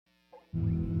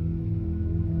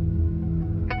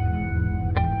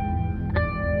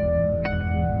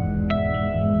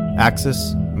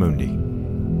Axis Mundi.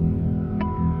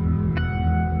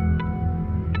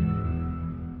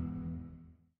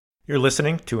 You're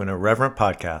listening to an Irreverent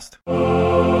podcast.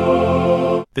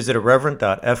 Visit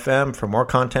irreverent.fm for more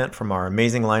content from our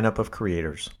amazing lineup of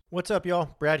creators. What's up,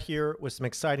 y'all? Brad here with some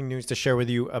exciting news to share with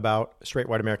you about Straight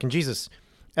White American Jesus.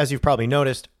 As you've probably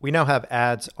noticed, we now have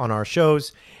ads on our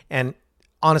shows, and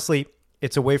honestly,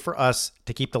 it's a way for us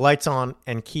to keep the lights on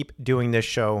and keep doing this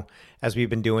show as we've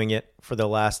been doing it for the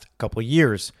last couple of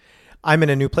years. I'm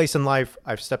in a new place in life.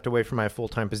 I've stepped away from my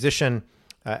full-time position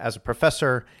as a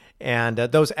professor, and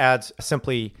those ads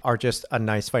simply are just a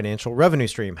nice financial revenue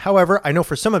stream. However, I know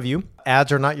for some of you,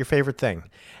 ads are not your favorite thing.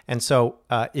 And so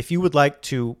if you would like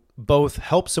to both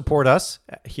help support us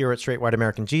here at Straight White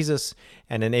American Jesus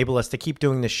and enable us to keep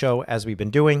doing this show as we've been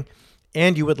doing,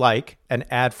 and you would like an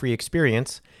ad-free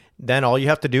experience, then all you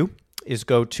have to do is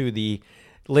go to the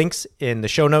links in the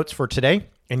show notes for today,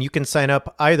 and you can sign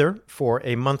up either for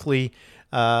a monthly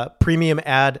premium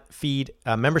ad feed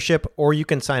membership, or you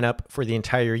can sign up for the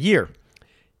entire year.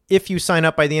 If you sign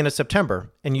up by the end of September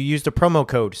and you use the promo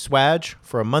code SWAG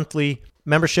for a monthly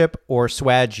membership or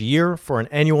SWAG year for an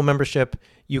annual membership,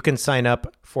 you can sign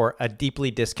up for a deeply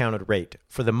discounted rate.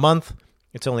 For the month,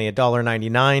 it's only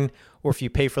 $1.99, or if you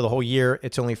pay for the whole year,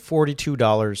 it's only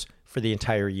 $42 for the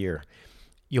entire year.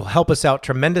 You'll help us out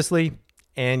tremendously,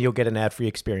 and you'll get an ad-free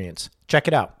experience. Check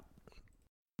it out.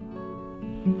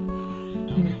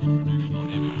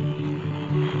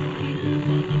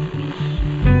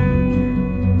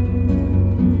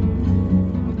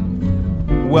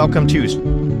 Welcome to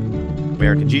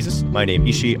American Jesus. My name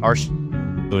is Ishi Arsh,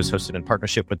 who is hosted in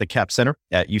partnership with the CAP Center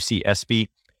at UCSB.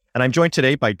 And I'm joined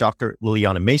today by Dr.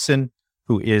 Liliana Mason,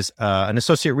 who is an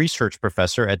associate research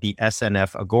professor at the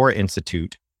SNF Agora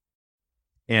Institute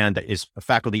and is a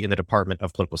faculty in the Department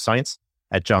of Political Science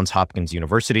at Johns Hopkins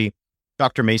University.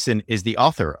 Dr. Mason is the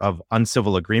author of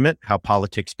Uncivil Agreement, How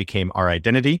Politics Became Our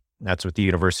Identity. That's with the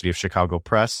University of Chicago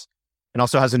Press, and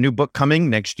also has a new book coming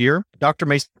next year. Dr.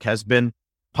 Mason has been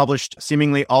published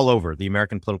seemingly all over the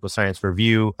American Political Science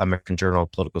Review, American Journal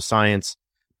of Political Science,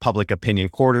 Public Opinion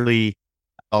Quarterly,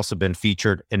 also been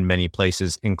featured in many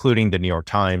places, including the New York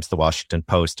Times, the Washington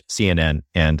Post, CNN,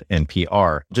 and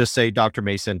NPR. Just say, Dr.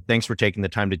 Mason, thanks for taking the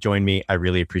time to join me. I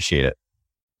really appreciate it.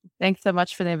 Thanks so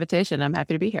much for the invitation. I'm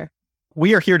happy to be here.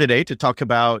 We are here today to talk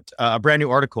about a brand new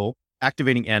article,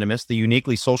 Activating Animus, the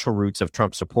Uniquely Social Roots of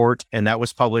Trump Support. And that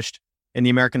was published in the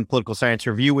American Political Science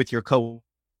Review with your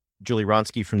Julie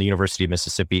Wronski from the University of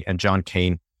Mississippi and John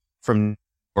Kane from New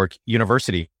York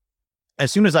University.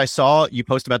 As soon as I saw you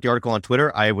post about the article on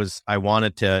Twitter, I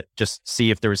wanted to just see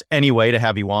if there was any way to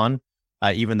have you on,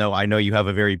 even though I know you have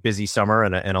a very busy summer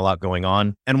and a lot going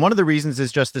on. And one of the reasons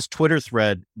is just this Twitter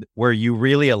thread where you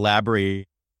really elaborate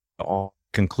on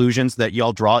conclusions that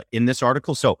y'all draw in this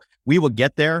article. So we will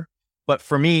get there. But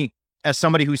for me, as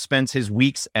somebody who spends his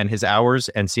weeks and his hours,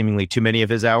 and seemingly too many of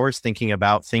his hours, thinking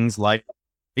about things like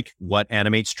what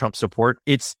animates Trump support,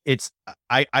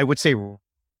 I would say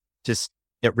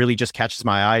it really just catches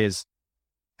my eye as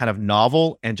kind of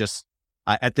novel and just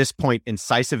at this point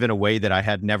incisive in a way that I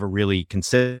had never really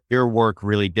considered. Your work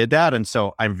really did that. And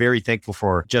so I'm very thankful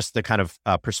for just the kind of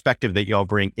perspective that y'all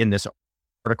bring in this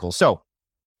article. So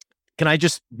can I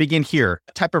just begin here?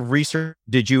 What type of research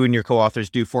did you and your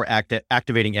co-authors do for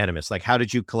activating animus? Like, how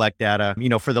did you collect data?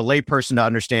 For the layperson to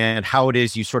understand how it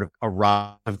is you sort of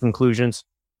arrive at conclusions.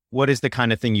 What is the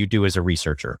kind of thing you do as a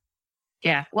researcher?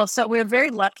 Yeah, well, so we're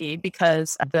very lucky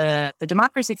because the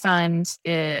Democracy Fund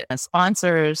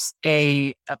sponsors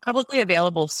a publicly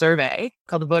available survey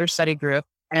called the Voter Study Group,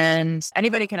 and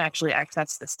anybody can actually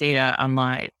access this data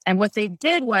online. And what they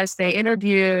did was they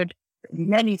interviewed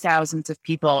many thousands of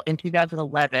people in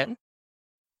 2011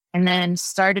 and then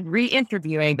started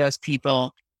re-interviewing those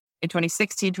people in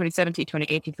 2016, 2017,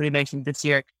 2018, 2019, this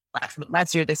year.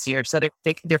 Last year, this year. So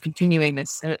they're continuing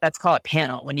this. That's called a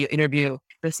panel, when you interview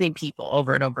the same people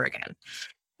over and over again.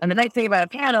 And the nice thing about a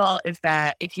panel is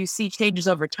that if you see changes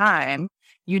over time,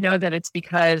 you know that it's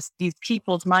because these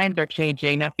people's minds are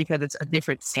changing, not because it's a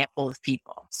different sample of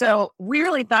people. So we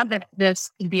really thought that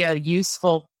this could be a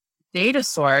useful data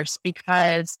source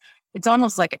because it's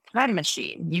almost like a time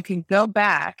machine. You can go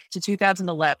back to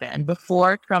 2011,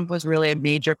 before Trump was really a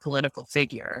major political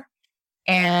figure,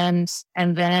 and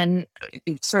then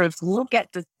sort of look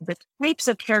at the types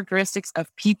of characteristics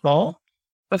of people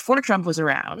before Trump was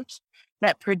around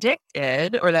that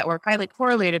predicted or that were highly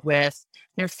correlated with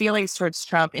their feelings towards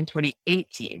Trump in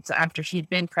 2018, so after he'd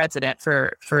been president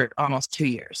for almost 2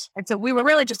 years. And so we were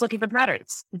really just looking for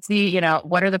patterns to see,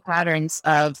 what are the patterns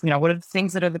of, what are the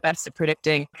things that are the best at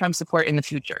predicting Trump support in the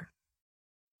future.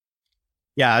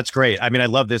 Yeah, that's great. I mean, I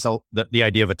love this, the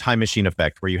idea of a time machine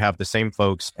effect where you have the same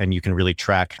folks and you can really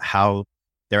track how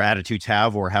their attitudes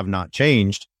have or have not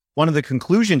changed. One of the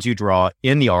conclusions you draw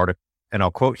in the article, and I'll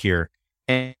quote here,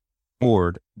 and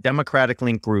board Democratic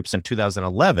linked groups in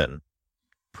 2011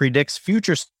 predicts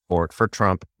future support for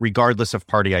Trump regardless of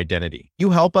party identity.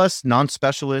 You help us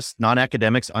non-specialists,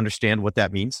 non-academics understand what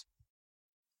that means?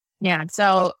 Yeah.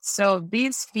 So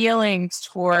these feelings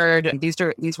toward these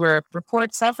were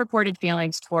self-reported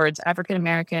feelings towards African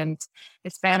Americans,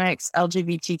 Hispanics,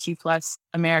 LGBTQ plus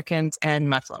Americans, and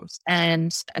Muslims.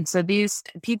 And so these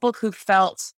people who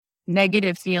felt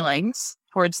negative feelings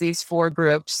towards these four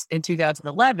groups in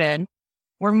 2011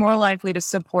 were more likely to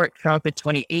support Trump in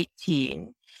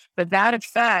 2018. But that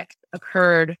effect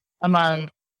occurred among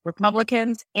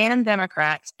Republicans and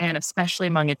Democrats, and especially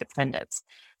among independents.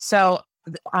 So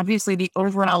obviously, the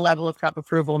overall level of Trump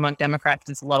approval among Democrats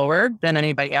is lower than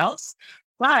anybody else,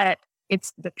 but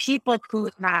it's the people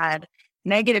who had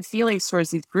negative feelings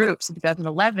towards these groups in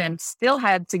 2011 still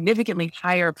had significantly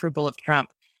higher approval of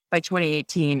Trump by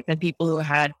 2018 than people who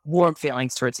had warm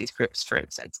feelings towards these groups, for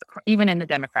instance, even in the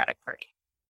Democratic Party.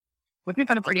 Which we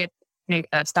found a pretty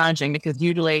astonishing because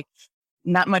usually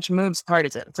not much moves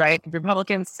partisans, right?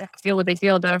 Republicans feel what they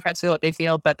feel, Democrats feel what they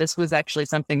feel, but this was actually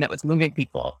something that was moving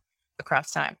people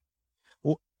across time.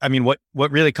 Well, I mean, what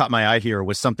really caught my eye here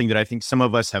was something that I think some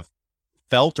of us have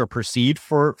felt or perceived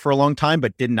for a long time,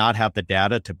 but did not have the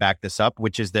data to back this up,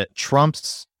 which is that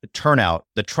Trump's turnout,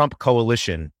 the Trump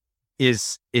coalition,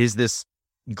 is this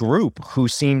group who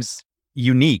seems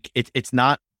unique. It's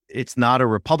not a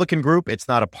Republican group. It's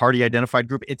not a party identified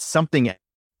group. It's something else,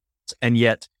 and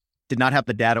yet did not have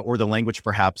the data or the language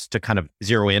perhaps to kind of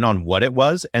zero in on what it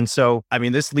was. And so, I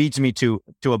mean, this leads me to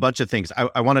a bunch of things.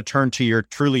 I want to turn to your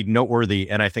truly noteworthy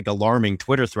and I think alarming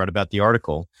Twitter thread about the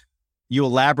article. You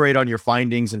elaborate on your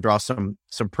findings and draw some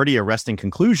pretty arresting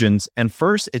conclusions. And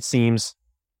first, it seems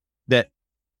that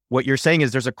what you're saying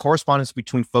is there's a correspondence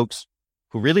between folks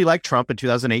who really liked Trump in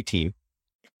 2018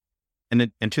 and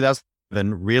in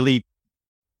 2007 really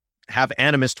have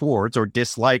animus towards or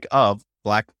dislike of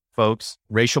Black folks,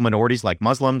 racial minorities like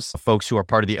Muslims, folks who are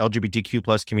part of the LGBTQ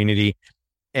plus community,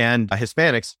 and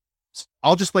Hispanics.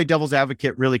 I'll just play devil's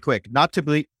advocate really quick, not to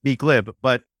be glib,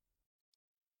 but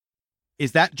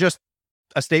is that just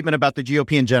a statement about the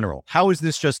GOP in general? How is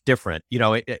this just different,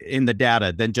 in the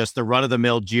data than just the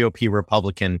run-of-the-mill GOP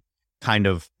Republican kind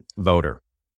of voter?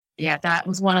 Yeah, that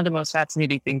was one of the most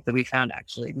fascinating things that we found,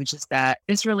 actually, which is that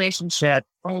this relationship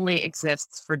only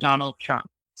exists for Donald Trump.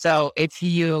 So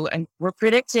and we're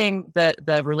predicting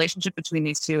the relationship between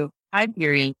these two time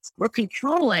periods, we're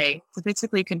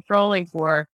statistically controlling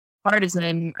for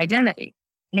partisan identity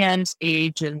and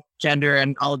age and gender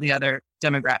and all of the other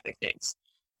demographic things.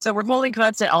 So we're holding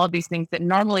constant all of these things that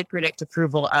normally predict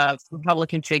approval of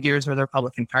Republican figures or the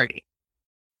Republican Party.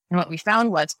 And what we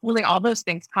found was holding all those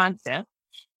things constant,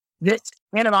 this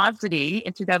animosity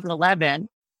in 2011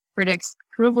 predicts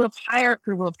higher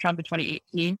approval of Trump in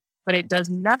 2018, but it does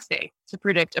nothing to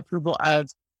predict approval of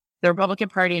the Republican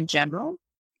Party in general,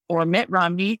 or Mitt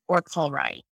Romney, or Paul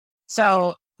Ryan.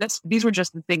 So these were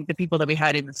just the people that we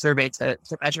had in the survey to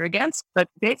measure against. But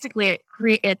basically,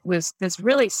 it was this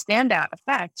really standout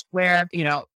effect where,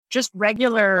 just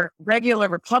regular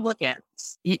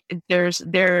Republicans,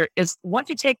 there is once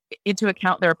you take into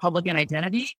account their Republican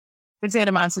identity, this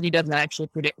animosity doesn't actually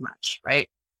predict much, right?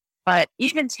 But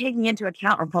even taking into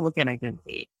account Republican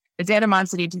identity, the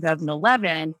animosity in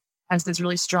 2011 has this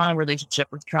really strong relationship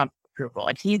with Trump approval.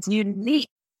 And he's unique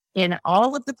in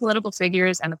all of the political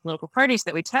figures and the political parties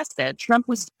that we tested. Trump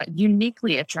was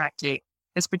uniquely attracting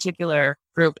this particular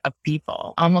group of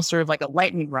people, almost sort of like a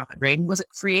lightning rod, right? He wasn't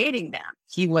creating them.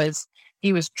 He was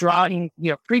drawing,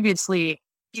 previously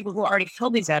people who already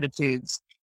held these attitudes.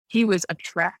 He was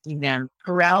attracting them,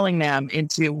 corralling them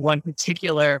into one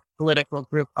particular political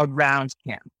group around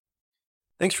him.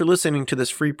 Thanks for listening to this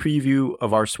free preview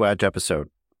of our Swag episode.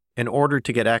 In order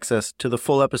to get access to the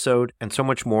full episode and so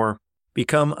much more,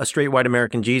 become a Straight White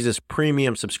American Jesus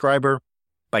premium subscriber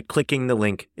by clicking the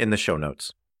link in the show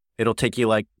notes. It'll take you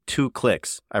like 2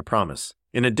 clicks, I promise.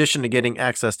 In addition to getting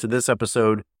access to this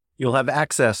episode, you'll have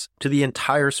access to the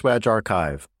entire Swag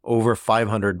archive, over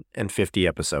 550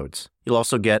 episodes. You'll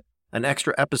also get an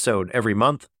extra episode every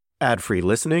month, ad-free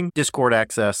listening, Discord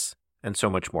access, and so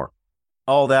much more.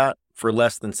 All that for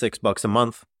less than $6 a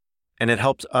month, and it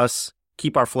helps us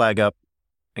keep our flag up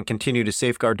and continue to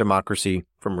safeguard democracy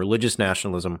from religious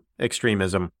nationalism,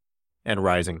 extremism, and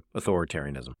rising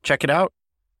authoritarianism. Check it out.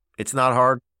 It's not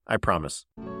hard, I promise.